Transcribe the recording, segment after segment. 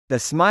The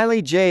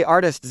Smiley J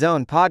Artist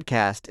Zone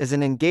podcast is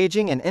an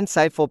engaging and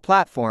insightful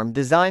platform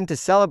designed to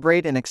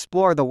celebrate and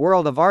explore the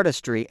world of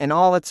artistry in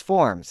all its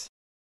forms.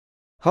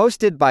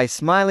 Hosted by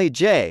Smiley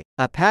J,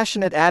 a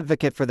passionate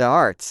advocate for the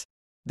arts,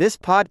 this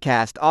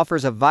podcast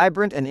offers a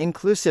vibrant and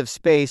inclusive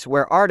space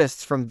where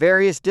artists from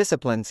various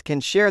disciplines can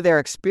share their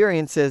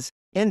experiences,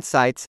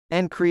 insights,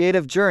 and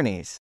creative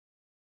journeys.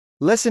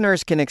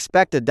 Listeners can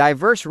expect a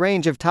diverse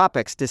range of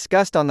topics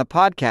discussed on the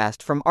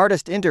podcast, from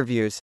artist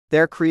interviews,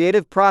 their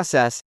creative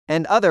process,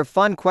 and other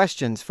fun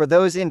questions for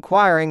those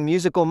inquiring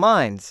musical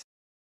minds.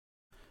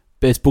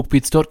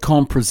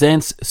 BestBookBits.com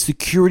presents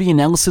Security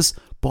Analysis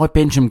by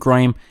Benjamin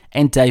Graham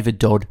and David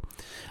Dodd,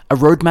 a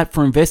roadmap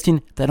for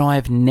investing that I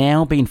have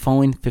now been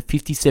following for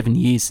 57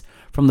 years,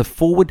 from the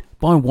foreword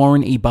by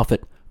Warren E.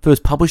 Buffett,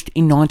 first published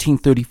in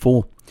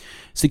 1934.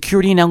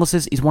 Security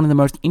Analysis is one of the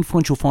most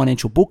influential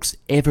financial books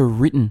ever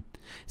written,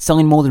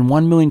 selling more than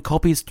 1 million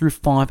copies through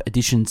 5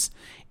 editions.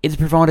 It has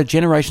provided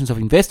generations of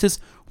investors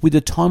with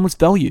the timeless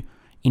value,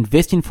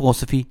 investing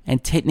philosophy,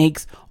 and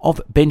techniques of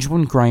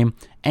Benjamin Graham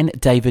and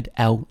David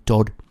L.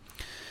 Dodd.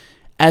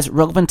 As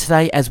relevant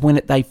today as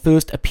when they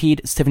first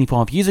appeared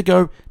 75 years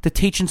ago, the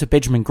teachings of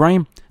Benjamin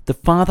Graham, the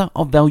father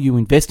of value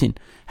investing,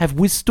 have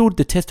withstood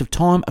the test of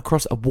time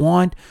across a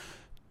wide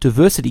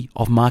diversity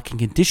of market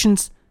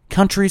conditions,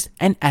 countries,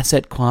 and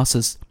asset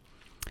classes.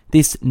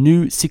 This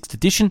new 6th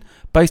edition,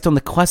 based on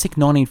the classic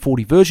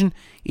 1940 version,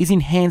 is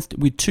enhanced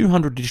with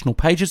 200 additional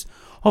pages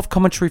of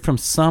commentary from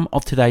some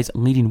of today's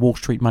leading Wall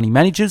Street money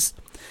managers.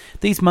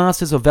 These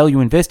masters of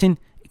value investing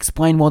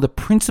explain why the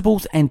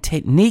principles and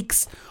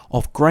techniques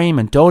of Graham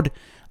and Dodd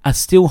are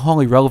still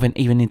highly relevant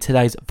even in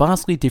today's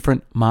vastly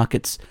different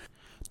markets.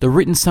 The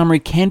written summary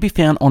can be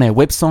found on our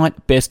website,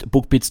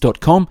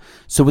 bestbookbits.com.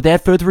 So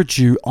without further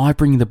ado, I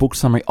bring you the book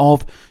summary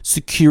of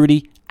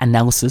Security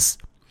Analysis.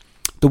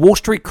 The Wall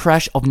Street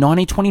crash of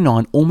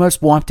 1929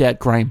 almost wiped out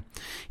Graham.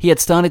 He had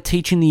started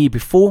teaching the year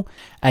before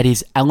at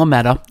his alma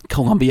mater,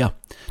 Columbia.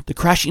 The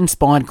crash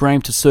inspired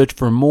Graham to search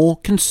for a more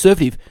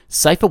conservative,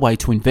 safer way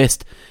to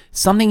invest,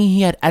 something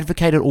he had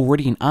advocated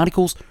already in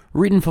articles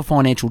written for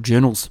financial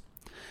journals.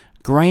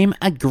 Graham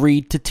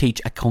agreed to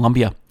teach at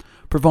Columbia,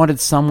 provided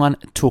someone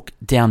took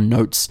down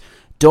notes.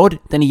 Dodd,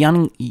 then a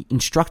young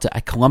instructor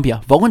at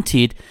Columbia,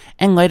 volunteered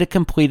and later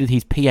completed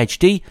his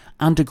PhD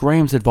under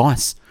Graham's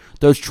advice.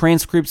 Those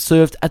transcripts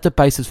served as the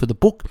basis for the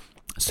book,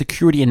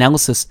 Security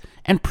Analysis,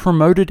 and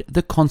promoted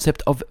the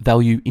concept of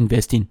value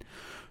investing.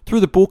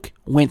 Through the book,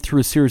 went through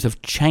a series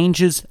of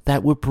changes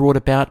that were brought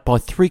about by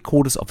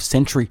 3/4 of a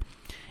century.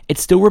 It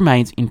still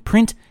remains in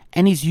print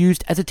and is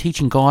used as a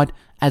teaching guide.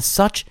 As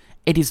such,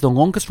 it is the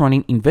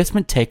longest-running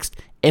investment text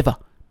ever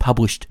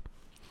published.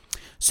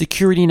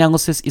 Security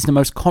Analysis is the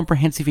most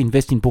comprehensive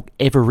investing book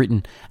ever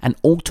written, an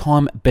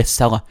all-time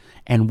bestseller,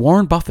 and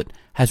Warren Buffett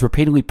has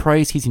repeatedly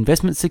praised his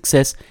investment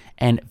success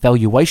and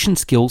valuation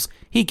skills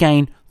he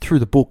gained through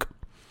the book.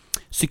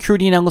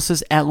 Security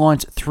Analysis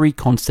outlines 3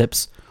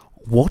 concepts.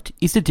 What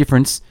is the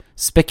difference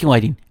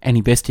speculating and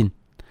investing?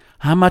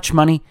 How much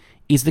money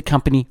is the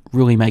company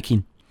really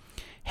making?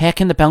 How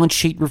can the balance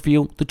sheet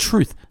reveal the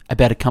truth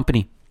about a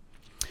company?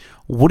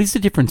 What is the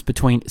difference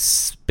between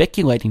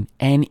speculating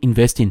and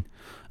investing?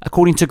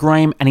 According to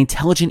Graham, an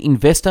intelligent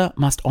investor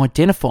must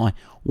identify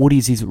what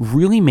it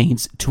really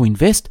means to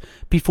invest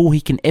before he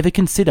can ever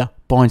consider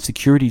buying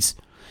securities.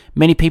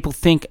 Many people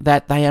think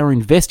that they are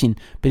investing,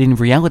 but in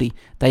reality,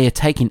 they are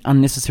taking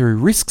unnecessary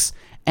risks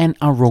and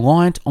are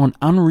reliant on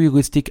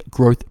unrealistic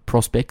growth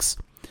prospects.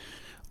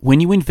 When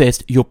you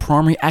invest, your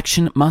primary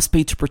action must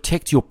be to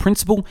protect your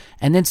principal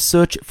and then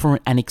search for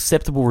an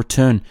acceptable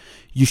return.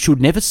 You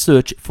should never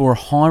search for a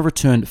high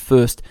return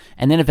first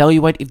and then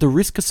evaluate if the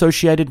risk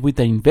associated with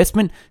the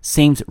investment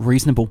seems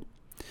reasonable.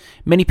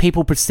 Many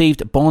people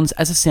perceived bonds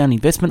as a sound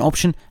investment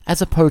option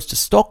as opposed to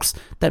stocks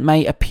that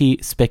may appear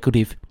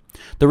speculative.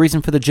 The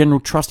reason for the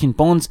general trust in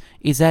bonds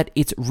is that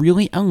it's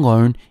really a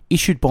loan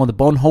issued by the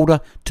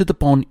bondholder to the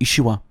bond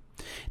issuer.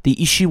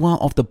 The issuer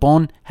of the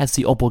bond has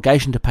the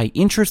obligation to pay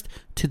interest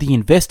to the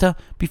investor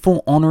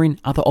before honouring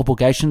other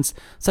obligations,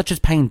 such as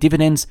paying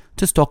dividends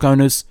to stock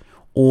owners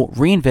or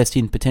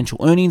reinvesting potential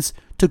earnings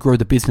to grow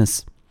the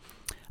business.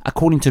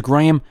 According to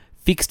Graham,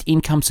 fixed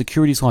income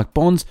securities like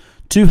bonds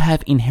do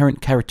have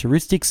inherent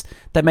characteristics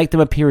that make them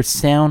appear as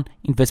sound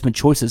investment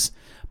choices,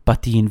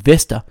 but the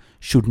investor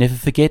should never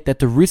forget that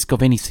the risk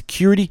of any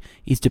security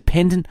is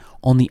dependent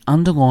on the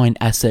underlying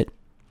asset.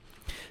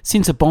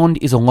 Since a bond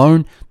is a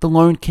loan, the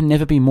loan can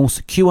never be more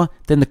secure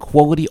than the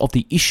quality of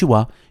the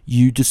issuer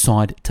you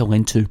decide to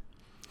lend to.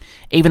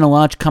 Even a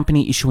large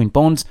company issuing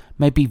bonds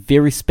may be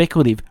very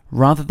speculative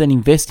rather than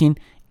investing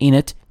in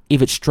it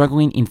if it's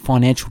struggling in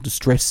financial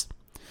distress.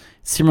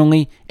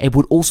 Similarly, it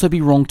would also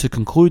be wrong to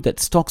conclude that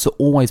stocks are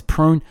always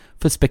prone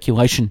for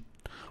speculation.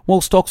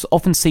 While stocks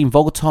often seem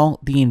volatile,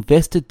 the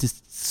investor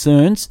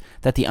discerns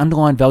that the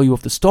underlying value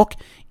of the stock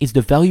is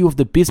the value of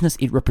the business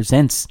it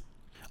represents.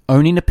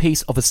 Owning a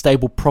piece of a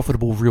stable,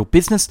 profitable, real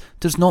business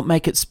does not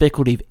make it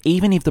speculative,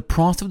 even if the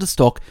price of the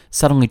stock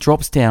suddenly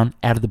drops down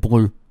out of the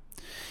blue.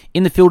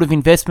 In the field of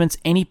investments,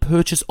 any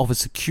purchase of a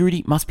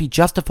security must be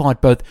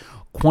justified both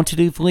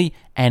quantitatively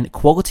and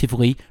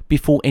qualitatively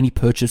before any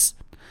purchase.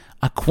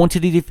 A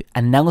quantitative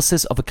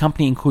analysis of a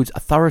company includes a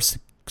thorough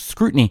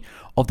scrutiny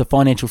of the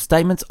financial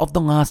statements of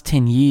the last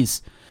 10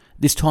 years.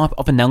 This type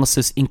of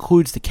analysis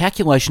includes the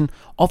calculation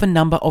of a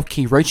number of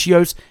key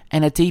ratios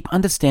and a deep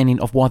understanding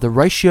of why the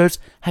ratios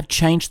have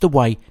changed the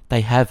way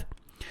they have.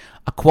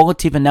 A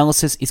qualitative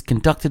analysis is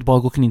conducted by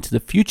looking into the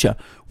future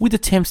with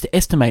attempts to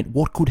estimate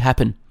what could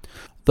happen.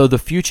 Though the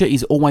future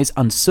is always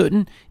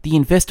uncertain, the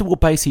investor will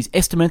base his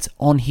estimates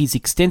on his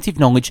extensive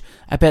knowledge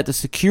about the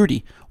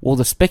security, while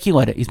the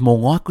speculator is more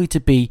likely to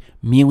be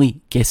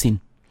merely guessing.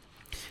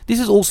 This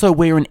is also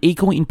where an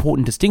equally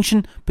important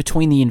distinction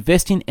between the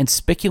investing and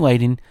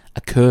speculating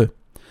occur.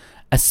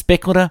 A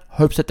speculator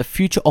hopes that the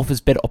future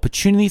offers better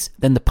opportunities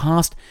than the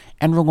past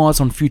and relies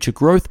on future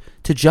growth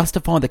to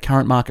justify the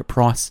current market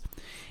price.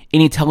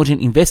 In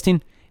intelligent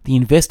investing, the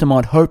investor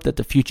might hope that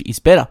the future is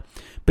better,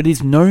 but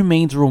is no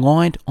means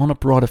reliant on a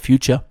brighter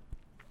future.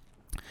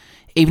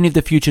 Even if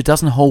the future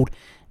doesn't hold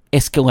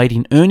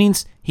escalating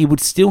earnings, he would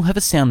still have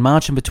a sound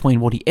margin between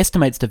what he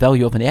estimates the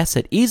value of an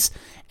asset is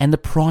and the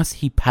price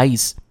he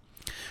pays.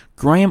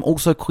 Graham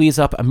also clears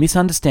up a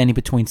misunderstanding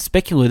between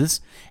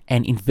speculators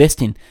and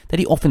investing that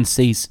he often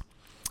sees.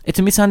 It's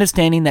a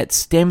misunderstanding that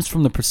stems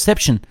from the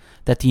perception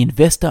that the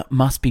investor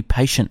must be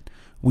patient,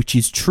 which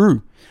is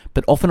true,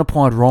 but often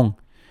applied wrong.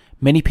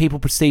 Many people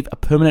perceive a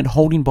permanent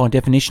holding by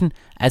definition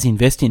as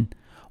investing,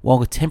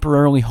 while a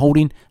temporarily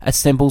holding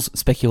assembles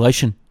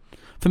speculation.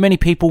 For many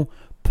people,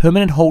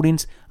 permanent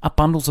holdings are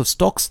bundles of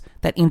stocks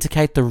that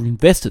indicate the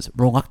investor's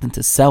reluctant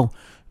to sell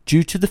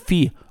due to the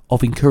fear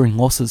of incurring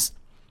losses.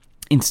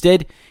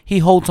 Instead, he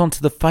holds on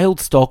to the failed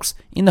stocks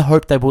in the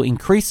hope they will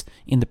increase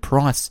in the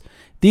price.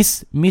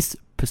 This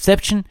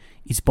misperception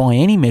is by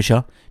any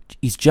measure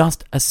is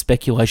just a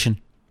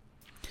speculation.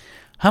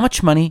 How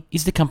much money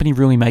is the company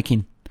really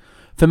making?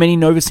 For many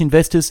novice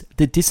investors,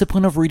 the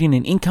discipline of reading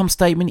an income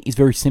statement is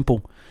very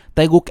simple.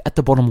 They look at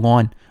the bottom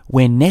line,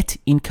 where net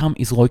income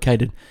is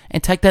located,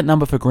 and take that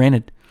number for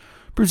granted.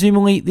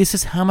 Presumably, this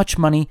is how much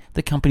money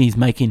the company is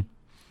making.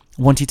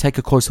 Once you take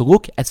a closer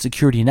look at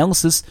security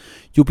analysis,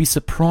 you'll be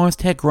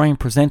surprised how Graham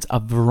presents a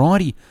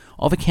variety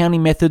of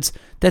accounting methods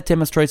that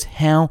demonstrates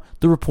how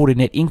the reported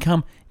net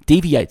income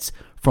deviates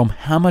from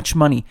how much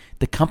money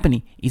the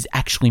company is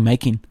actually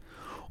making.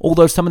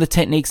 Although some of the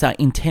techniques are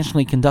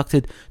intentionally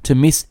conducted to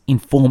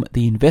misinform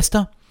the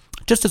investor,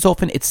 just as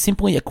often it's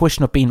simply a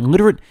question of being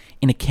literate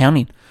in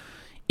accounting.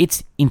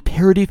 It's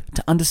imperative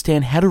to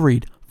understand how to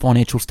read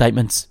financial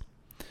statements.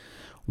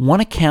 One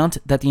account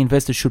that the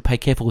investor should pay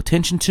careful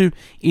attention to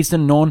is the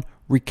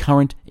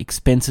non-recurrent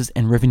expenses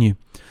and revenue.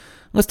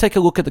 Let's take a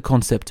look at the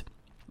concept.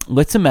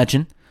 Let's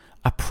imagine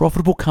a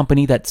profitable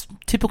company that's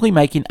typically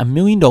making $1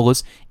 million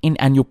in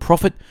annual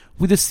profit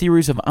with a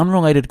series of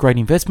unrelated great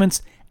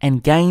investments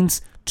and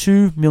gains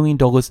 $2 million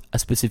a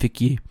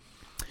specific year.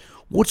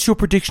 What's your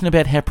prediction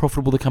about how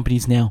profitable the company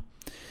is now?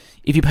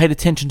 If you paid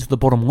attention to the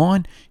bottom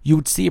line, you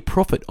would see a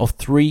profit of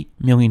 $3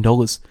 million.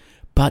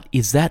 But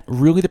is that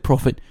really the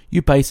profit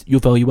you base your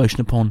valuation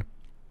upon?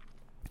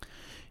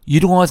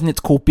 Utilizing its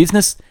core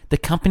business, the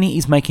company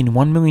is making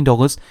 $1 million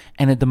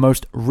and at the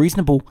most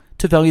reasonable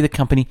to value the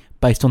company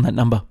based on that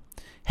number.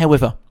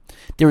 However,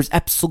 there is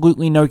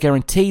absolutely no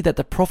guarantee that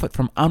the profit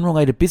from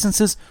unrelated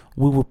businesses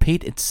will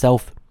repeat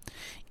itself.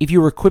 If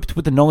you are equipped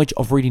with the knowledge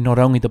of reading not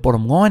only the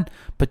bottom line,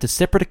 but the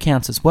separate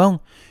accounts as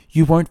well,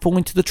 you won't fall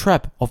into the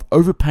trap of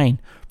overpaying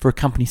for a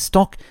company's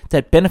stock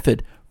that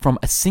benefited from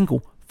a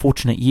single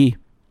fortunate year.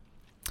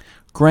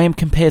 Graham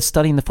compares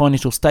studying the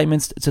financial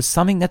statements to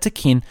something that's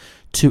akin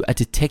to a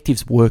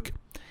detective's work.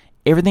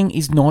 Everything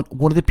is not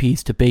what it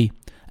appears to be,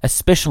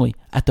 especially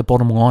at the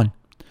bottom line.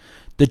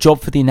 The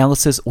job for the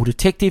analysis or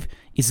detective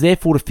is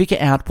therefore to figure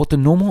out what the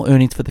normal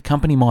earnings for the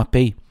company might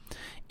be.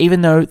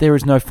 Even though there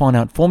is no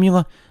finite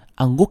formula,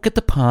 a look at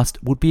the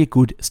past would be a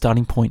good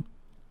starting point.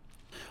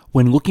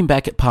 When looking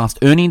back at past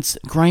earnings,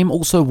 Graham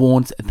also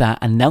warns the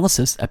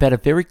analysis about a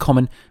very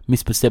common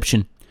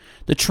misperception.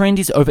 The trend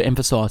is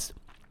overemphasized.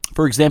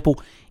 For example,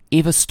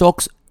 if a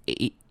stock's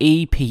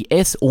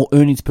EPS or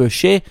earnings per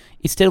share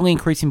is steadily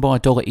increasing by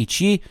 $1 each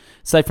year,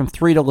 say from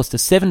 $3 to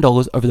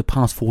 $7 over the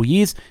past 4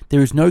 years,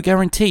 there is no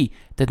guarantee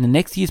that the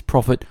next year's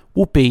profit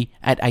will be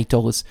at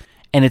 $8,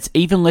 and it's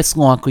even less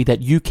likely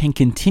that you can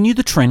continue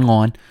the trend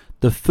line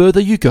the further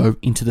you go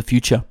into the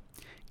future.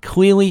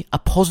 Clearly, a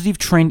positive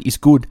trend is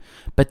good,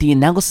 but the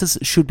analysis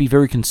should be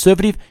very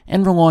conservative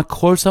and rely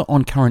closer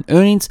on current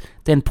earnings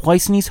than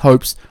placing his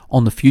hopes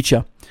on the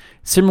future.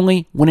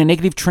 Similarly, when a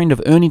negative trend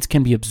of earnings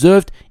can be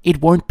observed,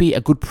 it won't be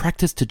a good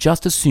practice to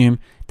just assume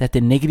that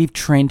the negative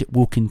trend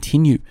will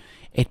continue.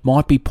 It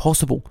might be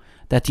possible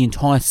that the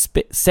entire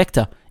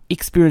sector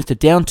experienced a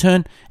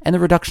downturn and the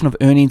reduction of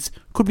earnings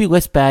could be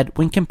less bad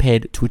when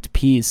compared to its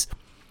peers,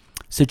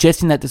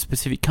 suggesting that the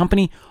specific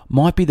company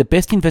might be the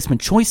best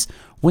investment choice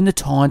when the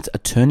tides are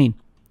turning.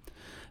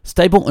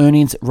 Stable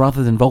earnings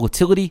rather than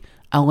volatility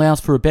allows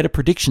for a better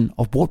prediction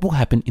of what will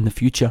happen in the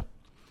future.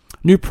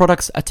 New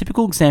products are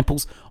typical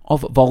examples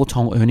of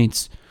volatile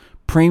earnings.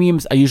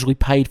 Premiums are usually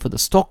paid for the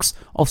stocks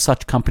of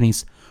such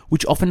companies,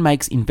 which often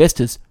makes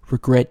investors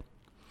regret.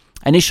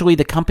 Initially,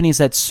 the companies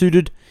that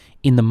suited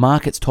in the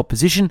market's top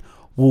position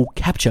will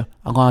capture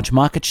a large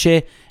market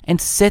share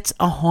and sets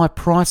a high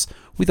price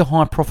with a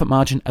high profit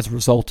margin as a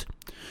result.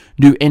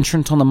 New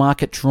entrants on the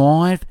market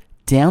drive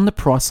down the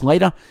price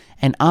later,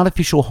 and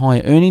artificial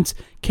higher earnings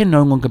can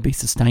no longer be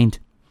sustained.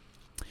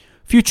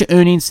 Future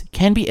earnings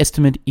can be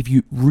estimated if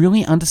you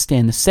really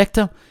understand the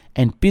sector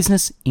and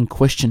business in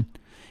question.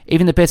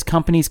 Even the best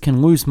companies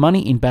can lose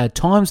money in bad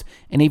times,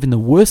 and even the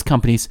worst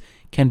companies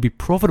can be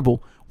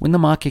profitable when the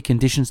market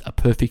conditions are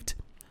perfect.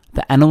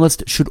 The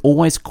analyst should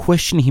always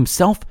question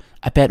himself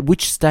about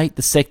which state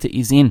the sector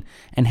is in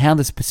and how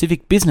the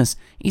specific business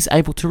is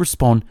able to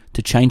respond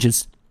to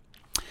changes.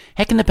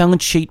 How can the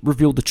balance sheet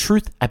reveal the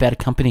truth about a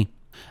company?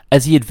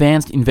 As the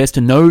advanced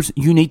investor knows,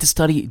 you need to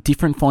study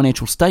different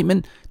financial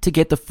statements to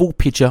get the full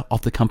picture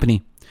of the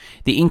company.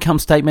 The income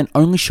statement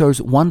only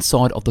shows one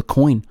side of the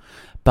coin,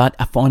 but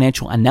a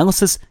financial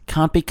analysis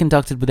can't be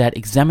conducted without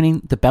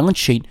examining the balance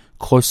sheet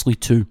closely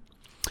too.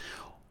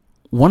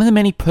 One of the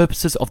many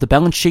purposes of the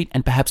balance sheet,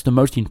 and perhaps the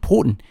most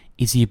important,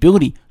 is the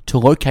ability to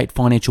locate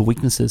financial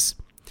weaknesses.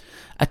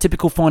 A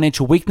typical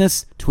financial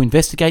weakness to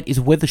investigate is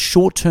whether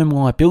short-term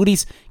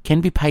liabilities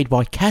can be paid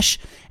by cash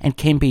and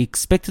can be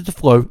expected to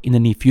flow in the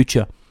near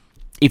future.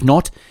 If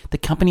not, the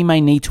company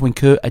may need to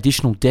incur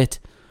additional debt.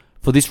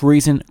 For this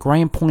reason,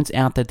 Graham points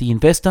out that the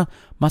investor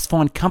must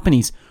find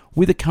companies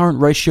with a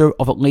current ratio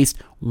of at least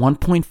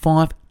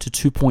 1.5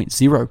 to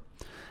 2.0.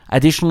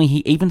 Additionally,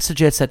 he even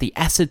suggests that the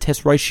acid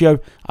test ratio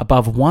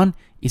above 1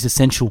 is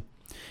essential,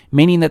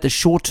 meaning that the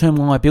short-term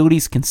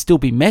liabilities can still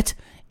be met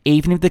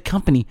even if the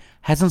company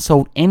hasn't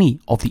sold any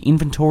of the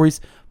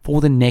inventories for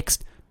the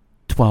next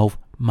 12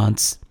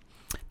 months.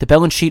 The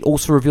balance sheet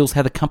also reveals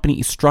how the company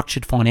is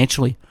structured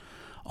financially.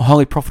 A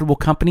highly profitable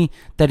company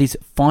that is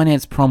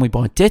financed primarily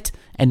by debt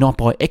and not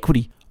by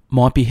equity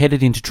might be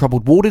headed into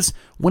troubled waters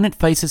when it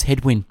faces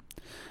headwind.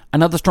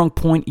 Another strong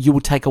point you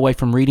will take away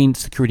from reading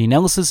security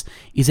analysis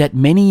is that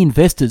many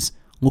investors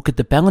look at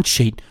the balance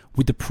sheet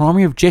with the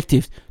primary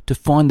objective to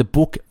find the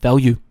book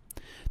value.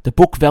 The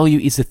book value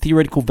is the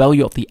theoretical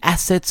value of the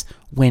assets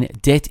when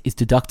debt is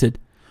deducted.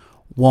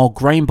 While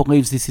Graham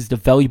believes this is the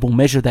valuable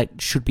measure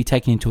that should be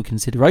taken into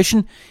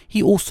consideration,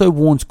 he also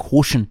warns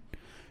caution.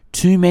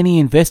 Too many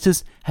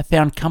investors have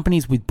found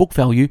companies with book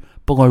value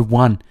below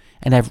 1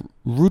 and have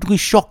rudely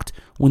shocked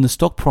when the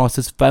stock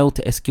prices failed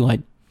to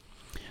escalate.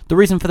 The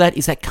reason for that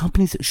is that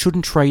companies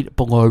shouldn't trade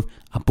below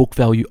a book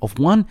value of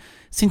 1,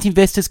 since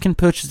investors can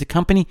purchase the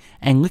company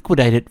and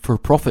liquidate it for a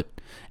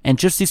profit. And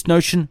just this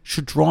notion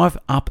should drive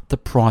up the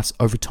price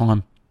over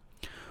time.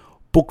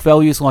 Book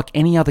values, like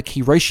any other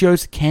key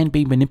ratios, can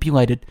be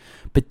manipulated,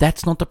 but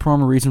that's not the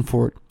primary reason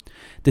for it.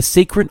 The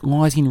secret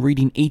lies in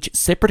reading each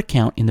separate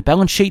account in the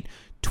balance sheet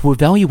to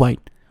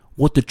evaluate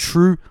what the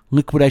true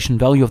liquidation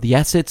value of the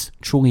assets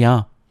truly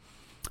are.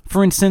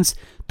 For instance,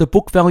 the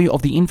book value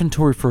of the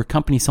inventory for a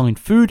company selling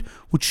food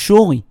would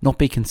surely not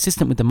be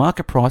consistent with the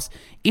market price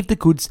if the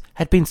goods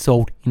had been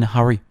sold in a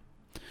hurry.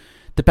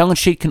 The balance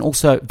sheet can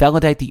also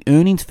validate the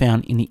earnings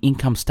found in the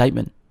income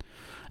statement.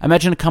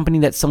 Imagine a company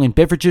that's selling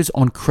beverages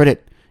on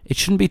credit. It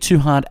shouldn't be too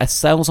hard, as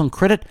sales on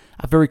credit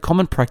are very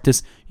common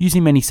practice used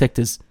in many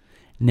sectors.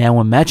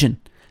 Now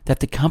imagine that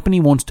the company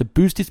wants to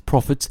boost its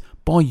profits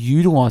by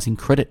utilizing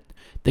credit.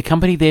 The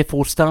company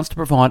therefore starts to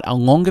provide a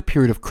longer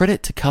period of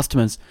credit to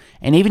customers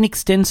and even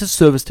extends the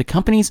service to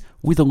companies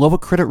with a lower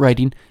credit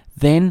rating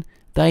than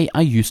they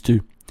are used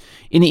to.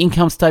 In the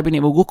income statement,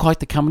 it will look like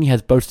the company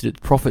has boosted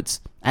its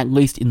profits, at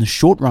least in the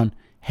short run.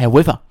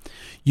 However,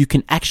 you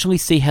can actually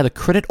see how the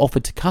credit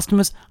offered to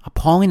customers are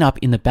piling up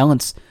in the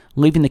balance,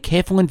 leaving the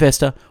careful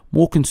investor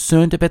more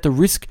concerned about the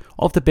risk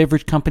of the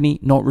beverage company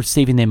not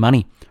receiving their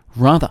money,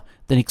 rather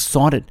than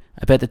excited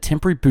about the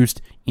temporary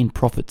boost in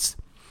profits.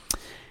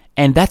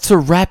 And that's a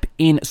wrap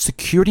in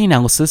security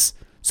analysis.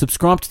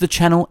 Subscribe to the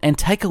channel and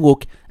take a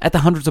look at the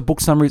hundreds of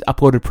book summaries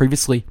uploaded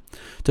previously.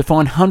 To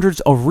find hundreds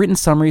of written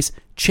summaries,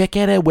 check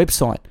out our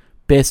website,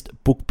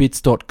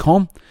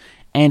 bestbookbits.com.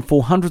 And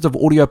for hundreds of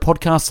audio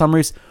podcast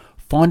summaries,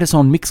 find us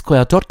on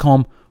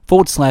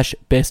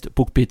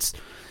mixcloud.com/bestbookbits.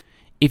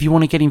 If you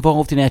want to get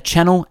involved in our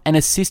channel and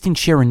assist in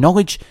sharing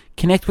knowledge,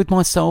 connect with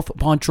myself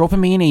by dropping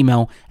me an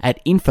email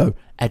at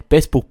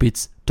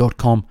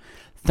info@bestbookbits.com.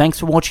 Thanks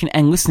for watching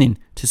and listening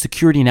to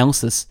Security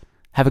Analysis.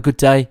 Have a good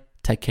day.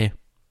 Take care.